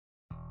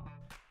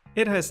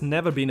It has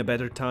never been a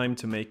better time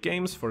to make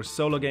games for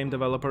solo game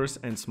developers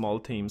and small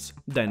teams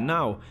than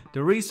now.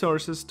 The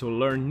resources to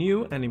learn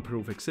new and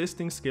improve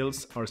existing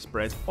skills are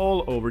spread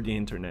all over the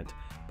internet.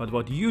 But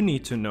what you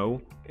need to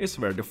know is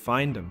where to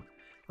find them.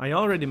 I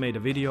already made a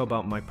video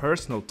about my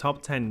personal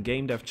top 10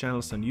 game dev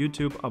channels on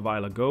YouTube a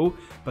while ago,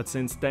 but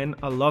since then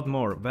a lot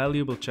more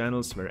valuable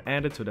channels were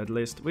added to that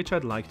list, which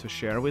I'd like to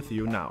share with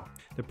you now.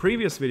 The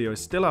previous video is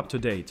still up to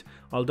date.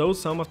 Although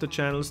some of the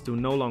channels do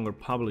no longer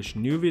publish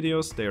new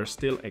videos, they are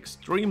still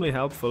extremely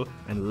helpful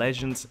and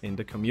legends in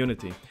the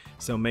community,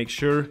 so make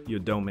sure you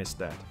don't miss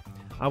that.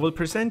 I will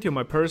present you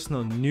my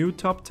personal new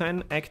top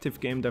 10 active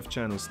game dev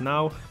channels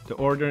now. The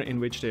order in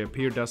which they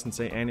appear doesn't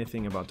say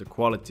anything about the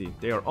quality.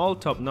 They are all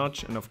top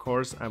notch, and of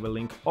course I will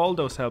link all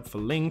those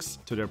helpful links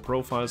to their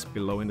profiles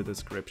below in the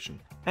description.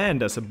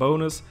 And as a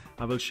bonus,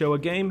 I will show a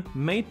game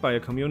made by a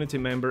community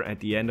member at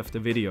the end of the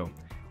video.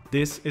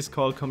 This is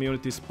called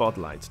Community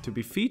Spotlight. To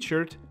be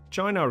featured,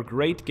 join our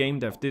great game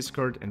dev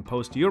Discord and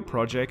post your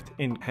project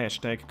in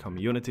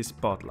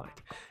 #CommunitySpotlight.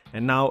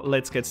 And now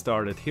let's get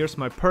started. Here's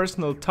my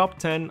personal top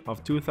 10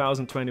 of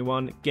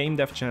 2021 game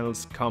dev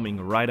channels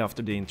coming right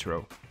after the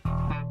intro.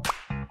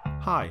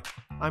 Hi,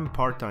 I'm a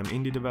part-time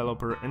indie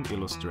developer and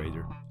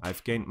illustrator.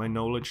 I've gained my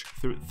knowledge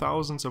through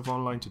thousands of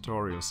online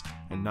tutorials,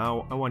 and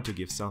now I want to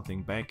give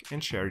something back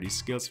and share these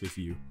skills with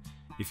you.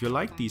 If you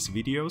like these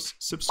videos,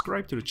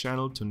 subscribe to the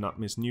channel to not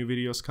miss new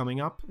videos coming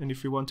up, and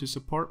if you want to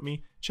support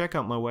me, check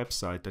out my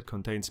website that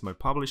contains my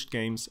published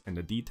games and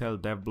a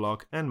detailed dev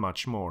blog and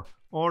much more,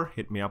 or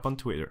hit me up on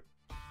Twitter.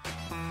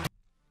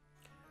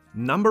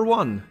 Number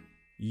 1.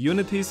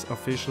 Unity's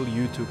official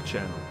YouTube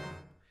channel.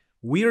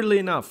 Weirdly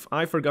enough,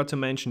 I forgot to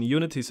mention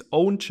Unity's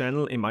own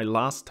channel in my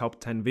last top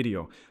 10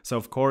 video, so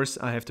of course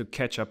I have to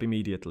catch up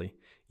immediately.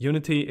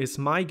 Unity is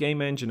my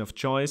game engine of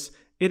choice.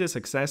 It is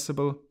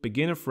accessible,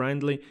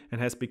 beginner-friendly,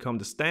 and has become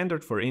the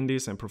standard for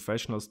indies and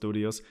professional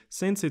studios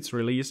since its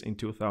release in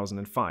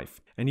 2005.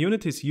 And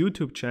Unity's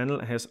YouTube channel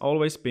has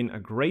always been a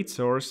great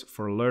source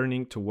for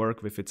learning to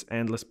work with its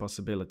endless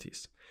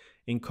possibilities.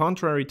 In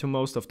contrary to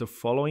most of the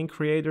following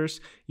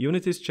creators,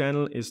 Unity's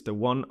channel is the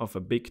one of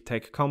a big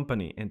tech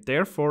company and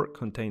therefore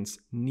contains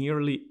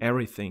nearly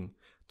everything.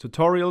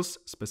 Tutorials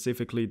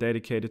specifically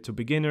dedicated to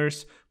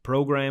beginners,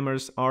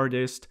 programmers,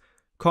 artists,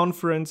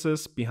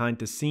 conferences, behind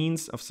the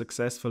scenes of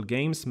successful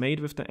games made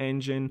with the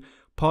engine,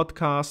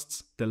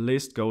 podcasts, the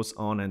list goes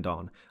on and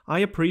on. I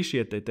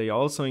appreciate that they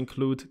also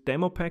include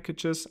demo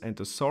packages and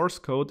the source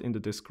code in the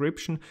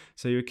description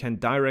so you can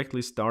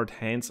directly start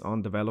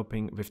hands-on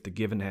developing with the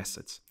given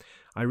assets.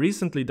 I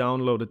recently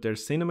downloaded their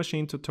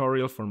Cinemachine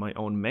tutorial for my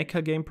own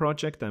mecha game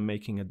project I'm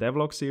making a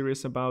devlog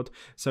series about,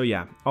 so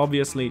yeah,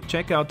 obviously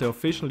check out the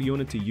official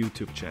Unity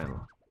YouTube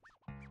channel.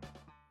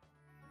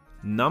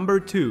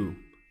 Number 2.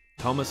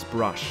 Thomas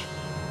Brush.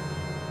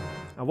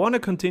 I want to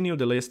continue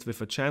the list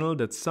with a channel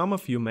that some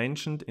of you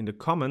mentioned in the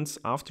comments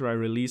after I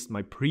released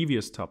my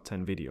previous top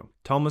 10 video,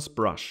 Thomas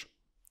Brush.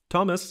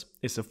 Thomas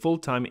is a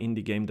full-time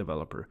indie game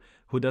developer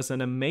who does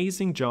an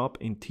amazing job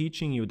in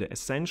teaching you the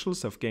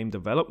essentials of game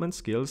development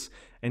skills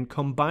and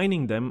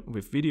combining them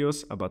with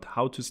videos about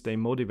how to stay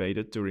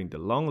motivated during the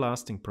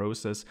long-lasting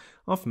process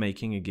of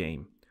making a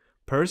game.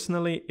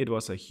 Personally, it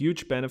was a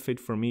huge benefit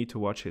for me to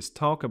watch his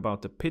talk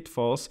about the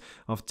pitfalls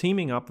of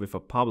teaming up with a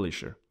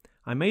publisher.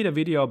 I made a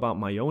video about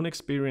my own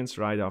experience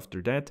right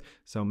after that,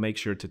 so make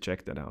sure to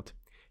check that out.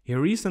 He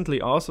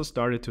recently also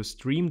started to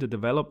stream the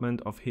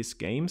development of his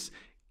games,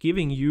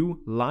 giving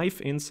you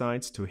live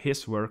insights to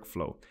his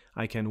workflow.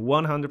 I can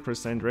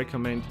 100%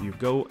 recommend you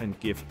go and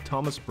give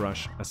Thomas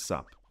Brush a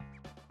sub.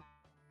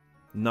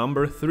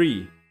 Number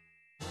 3.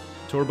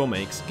 Turbo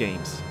Makes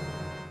Games.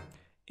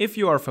 If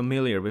you are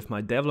familiar with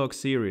my devlog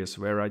series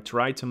where I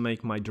try to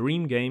make my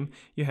dream game,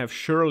 you have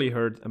surely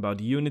heard about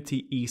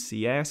Unity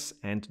ECS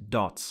and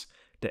DOTS,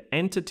 the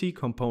Entity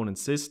Component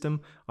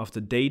System of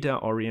the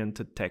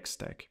data-oriented tech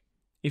stack.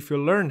 If you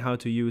learn how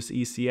to use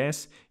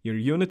ECS, your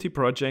Unity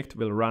project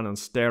will run on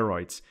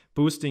steroids,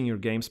 boosting your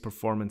game's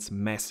performance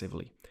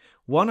massively.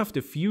 One of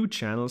the few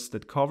channels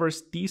that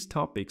covers these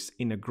topics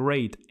in a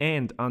great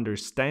and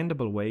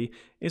understandable way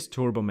is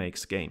Turbo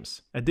Makes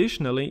Games.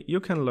 Additionally, you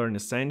can learn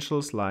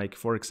essentials like,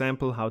 for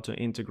example, how to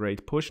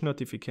integrate push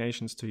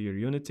notifications to your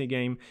Unity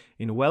game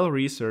in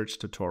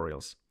well-researched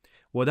tutorials.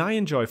 What I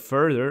enjoy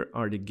further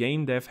are the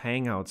Game Dev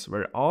Hangouts,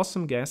 where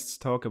awesome guests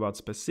talk about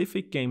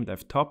specific game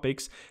dev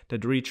topics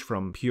that reach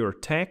from pure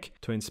tech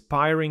to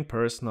inspiring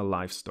personal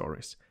life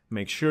stories.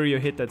 Make sure you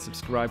hit that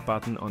subscribe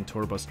button on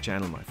Turbo's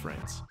channel, my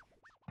friends.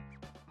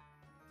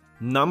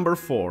 Number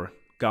 4.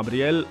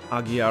 Gabriel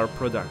Aguilar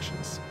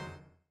Productions.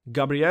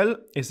 Gabriel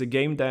is a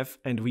game dev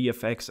and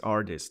VFX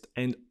artist,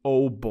 and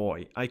oh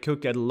boy, I could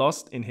get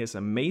lost in his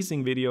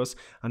amazing videos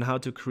on how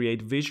to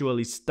create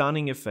visually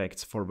stunning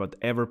effects for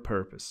whatever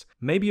purpose.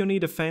 Maybe you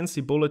need a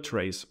fancy bullet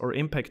trace or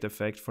impact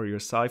effect for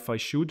your sci-fi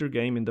shooter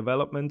game in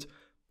development,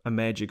 a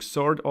magic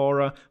sword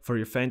aura for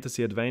your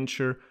fantasy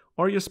adventure,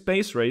 or your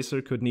space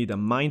racer could need a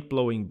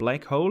mind-blowing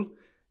black hole.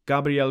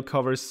 Gabriel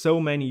covers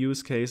so many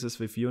use cases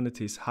with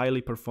Unity's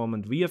highly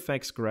performant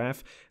VFX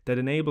graph that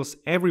enables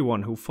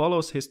everyone who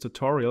follows his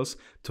tutorials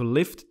to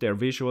lift their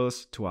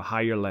visuals to a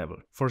higher level.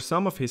 For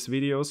some of his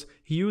videos,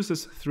 he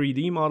uses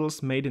 3D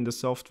models made in the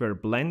software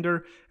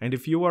Blender, and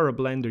if you are a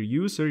Blender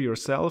user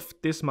yourself,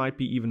 this might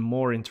be even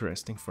more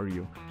interesting for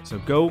you. So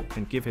go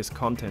and give his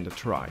content a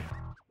try.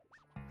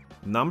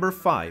 Number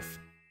 5.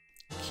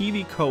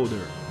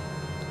 Kiwicoder.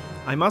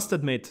 I must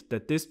admit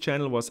that this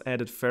channel was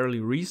added fairly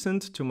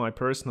recent to my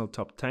personal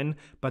top 10,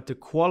 but the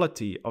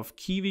quality of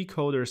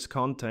Kiwicoder's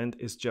content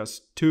is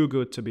just too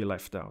good to be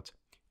left out.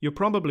 You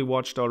probably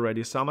watched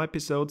already some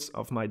episodes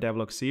of my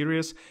devlog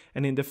series,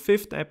 and in the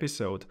 5th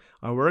episode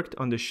I worked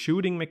on the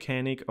shooting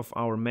mechanic of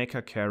our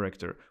mecha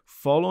character,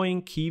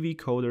 following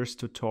Kiwicoder's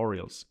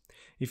tutorials.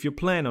 If you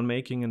plan on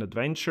making an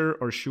adventure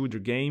or shooter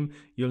game,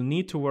 you'll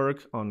need to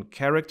work on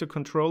character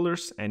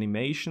controllers,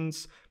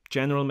 animations,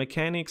 general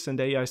mechanics and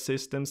AI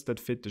systems that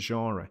fit the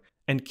genre.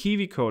 And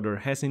Kiwicoder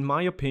has, in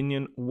my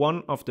opinion,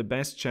 one of the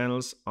best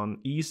channels on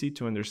easy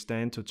to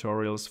understand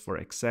tutorials for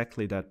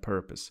exactly that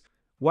purpose.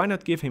 Why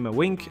not give him a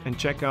wink and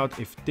check out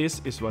if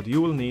this is what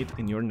you will need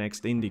in your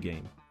next indie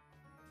game.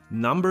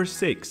 Number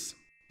 6.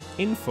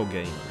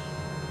 Infogame.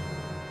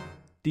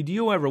 Did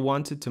you ever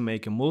wanted to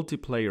make a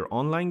multiplayer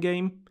online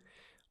game?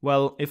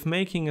 Well, if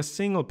making a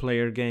single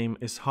player game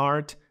is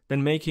hard,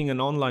 then making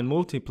an online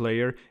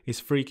multiplayer is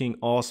freaking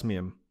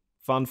awesome.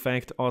 Fun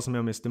fact,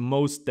 osmium is the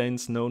most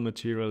dense known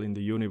material in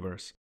the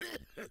universe.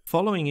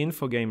 Following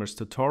Infogamer's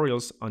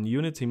tutorials on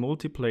Unity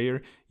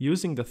multiplayer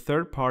using the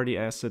third-party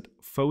asset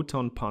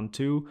Photon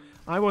Ponty,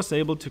 I was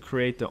able to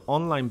create the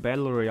online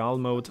Battle Royale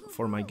mode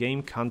for my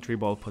game Country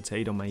Ball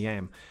Potato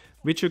Mayhem,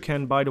 which you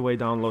can, by the way,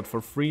 download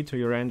for free to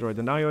your Android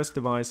and iOS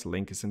device,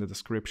 link is in the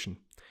description.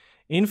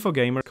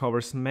 Infogamer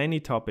covers many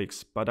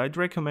topics, but I'd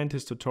recommend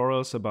his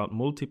tutorials about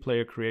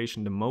multiplayer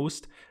creation the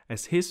most,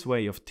 as his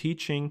way of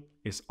teaching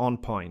is on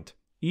point,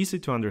 easy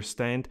to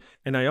understand,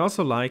 and I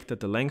also like that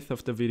the length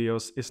of the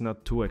videos is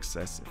not too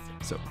excessive,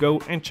 so go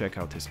and check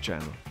out his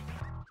channel.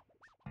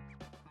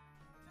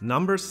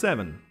 Number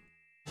 7.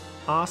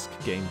 Ask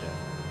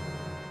GameDev.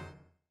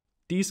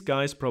 These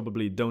guys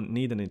probably don't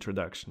need an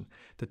introduction.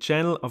 The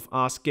channel of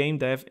Ask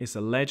GameDev is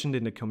a legend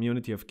in the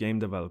community of game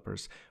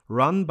developers,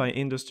 run by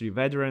industry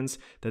veterans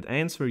that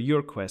answer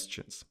your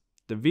questions.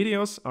 The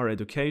videos are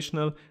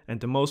educational and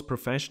the most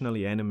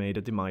professionally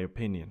animated in my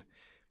opinion.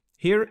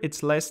 Here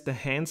it's less the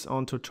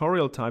hands-on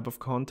tutorial type of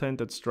content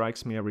that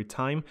strikes me every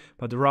time,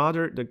 but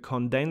rather the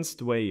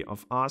condensed way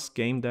of Ask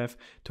GameDev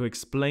to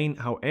explain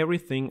how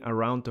everything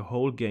around the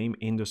whole game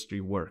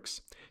industry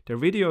works. Their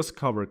videos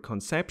cover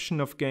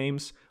conception of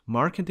games,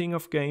 marketing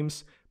of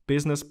games,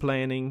 business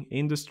planning,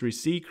 industry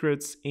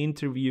secrets,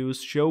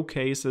 interviews,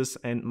 showcases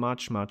and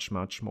much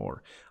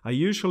more. I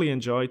usually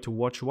enjoy to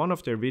watch one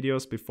of their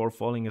videos before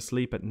falling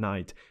asleep at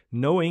night,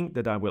 knowing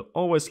that I will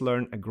always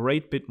learn a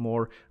great bit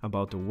more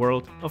about the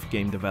world of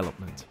game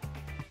development.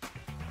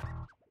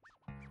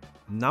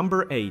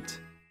 Number 8.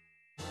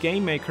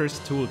 Game Maker's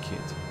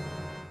Toolkit.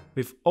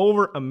 With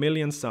over 1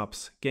 million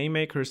subs, Game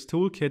Maker's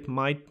Toolkit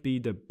might be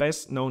the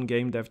best known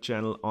game dev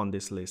channel on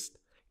this list.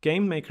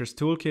 Game Maker's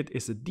Toolkit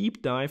is a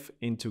deep dive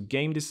into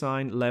game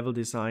design, level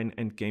design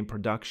and game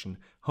production,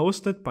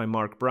 hosted by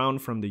Mark Brown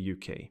from the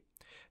UK.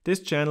 This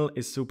channel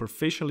is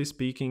superficially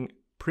speaking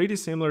pretty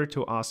similar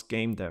to Ask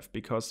GameDev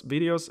because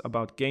videos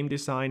about game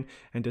design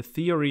and the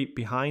theory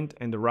behind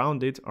and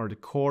around it are the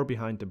core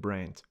behind the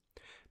brand.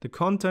 The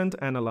content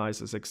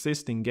analyzes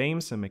existing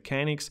games and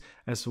mechanics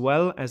as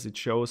well as it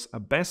shows a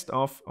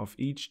best-of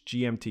each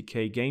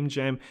GMTK game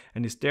jam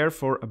and is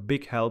therefore a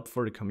big help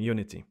for the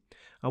community.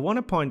 I want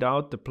to point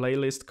out the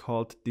playlist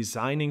called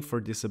Designing for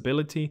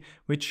Disability,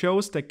 which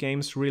shows that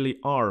games really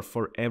are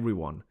for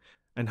everyone,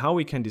 and how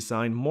we can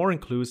design more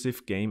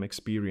inclusive game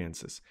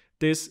experiences.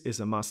 This is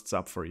a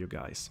must-sub for you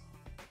guys.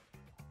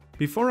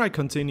 Before I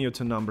continue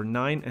to number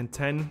 9 and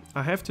 10,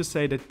 I have to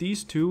say that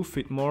these two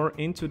fit more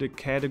into the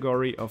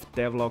category of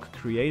devlog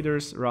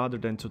creators rather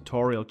than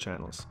tutorial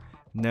channels.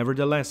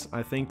 Nevertheless,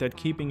 I think that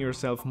keeping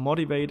yourself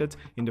motivated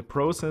in the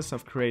process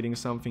of creating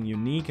something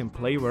unique and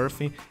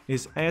play-worthy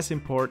is as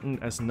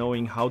important as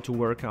knowing how to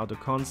work out a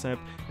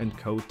concept and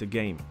code the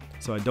game,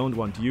 so I don't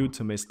want you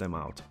to miss them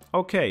out.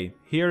 Okay,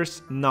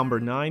 here's number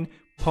 9,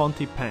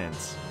 Ponty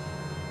Pants.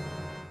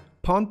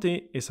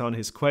 Ponty is on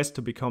his quest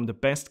to become the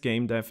best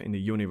game dev in the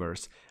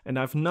universe, and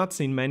I've not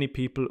seen many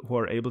people who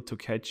are able to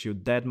catch you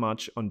that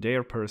much on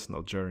their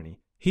personal journey.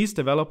 He's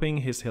developing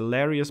his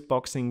hilarious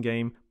boxing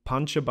game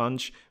Punch a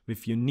Bunch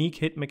with unique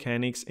hit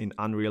mechanics in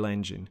Unreal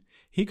Engine.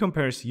 He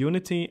compares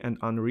Unity and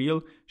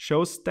Unreal,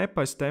 shows step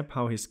by step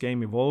how his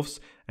game evolves,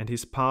 and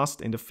his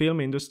past in the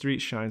film industry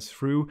shines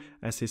through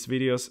as his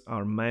videos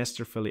are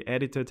masterfully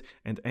edited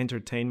and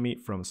entertain me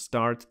from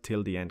start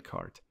till the end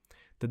card.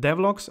 The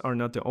devlogs are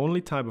not the only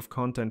type of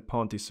content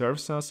Ponty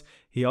serves us,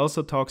 he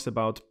also talks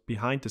about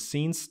behind the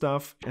scenes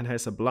stuff and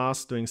has a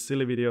blast doing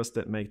silly videos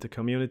that make the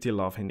community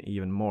love him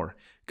even more.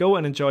 Go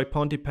and enjoy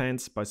Ponty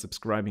Pants by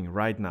subscribing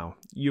right now,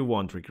 you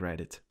won't regret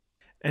it.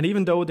 And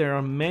even though there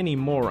are many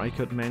more I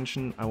could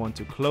mention, I want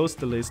to close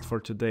the list for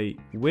today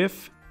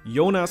with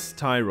Jonas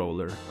Tie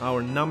Roller,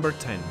 our number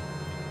 10.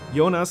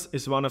 Jonas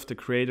is one of the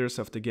creators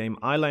of the game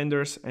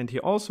Islanders, and he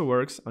also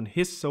works on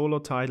his solo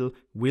title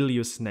Will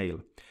You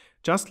Snail.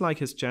 Just like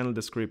his channel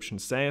description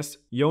says,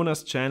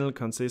 Jonas' channel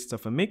consists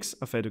of a mix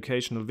of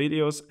educational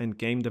videos and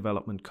game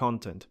development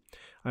content.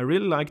 I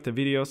really like the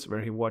videos where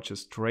he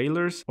watches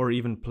trailers or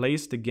even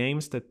plays the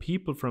games that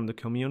people from the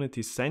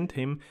community send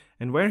him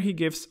and where he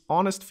gives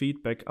honest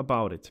feedback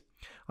about it.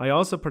 I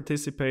also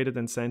participated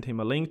and sent him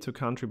a link to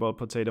Country Ball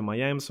Potato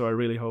Miami, so I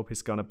really hope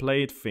he's gonna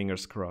play it,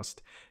 fingers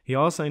crossed. He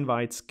also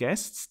invites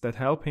guests that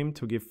help him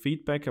to give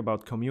feedback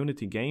about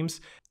community games,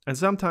 and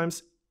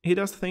sometimes he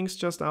does things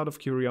just out of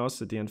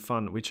curiosity and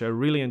fun, which I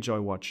really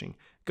enjoy watching.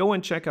 Go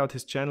and check out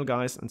his channel,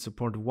 guys, and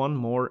support one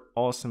more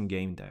awesome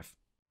game dev.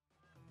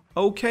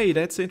 Okay,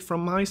 that's it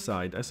from my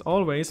side. As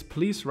always,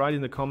 please write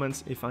in the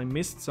comments if I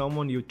missed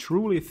someone you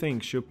truly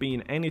think should be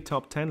in any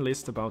top 10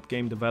 list about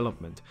game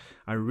development.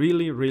 I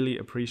really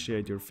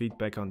appreciate your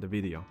feedback on the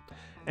video.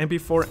 And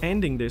before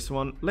ending this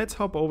one, let's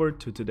hop over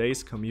to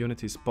today's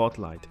community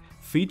spotlight,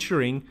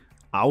 featuring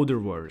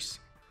Outerverse.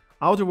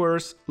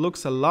 Outerverse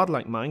looks a lot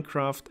like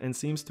Minecraft and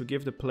seems to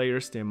give the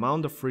players the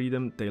amount of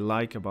freedom they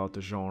like about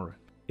the genre.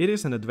 It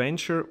is an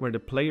adventure where the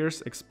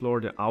players explore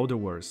the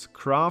Outerverse,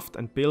 craft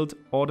and build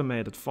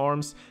automated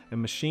farms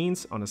and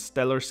machines on a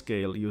stellar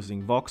scale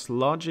using voxel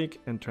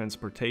logic and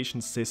transportation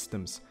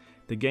systems.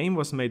 The game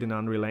was made in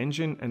Unreal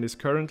Engine and is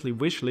currently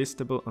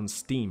wishlistable on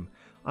Steam.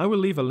 I will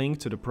leave a link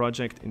to the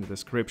project in the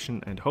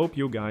description and hope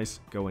you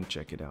guys go and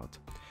check it out.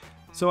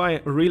 So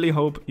I really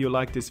hope you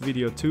liked this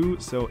video too,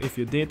 so if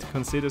you did,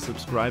 consider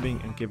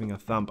subscribing and giving a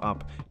thumb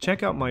up.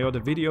 Check out my other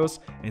videos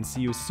and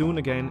see you soon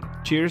again.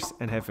 Cheers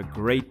and have a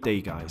great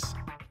day, guys.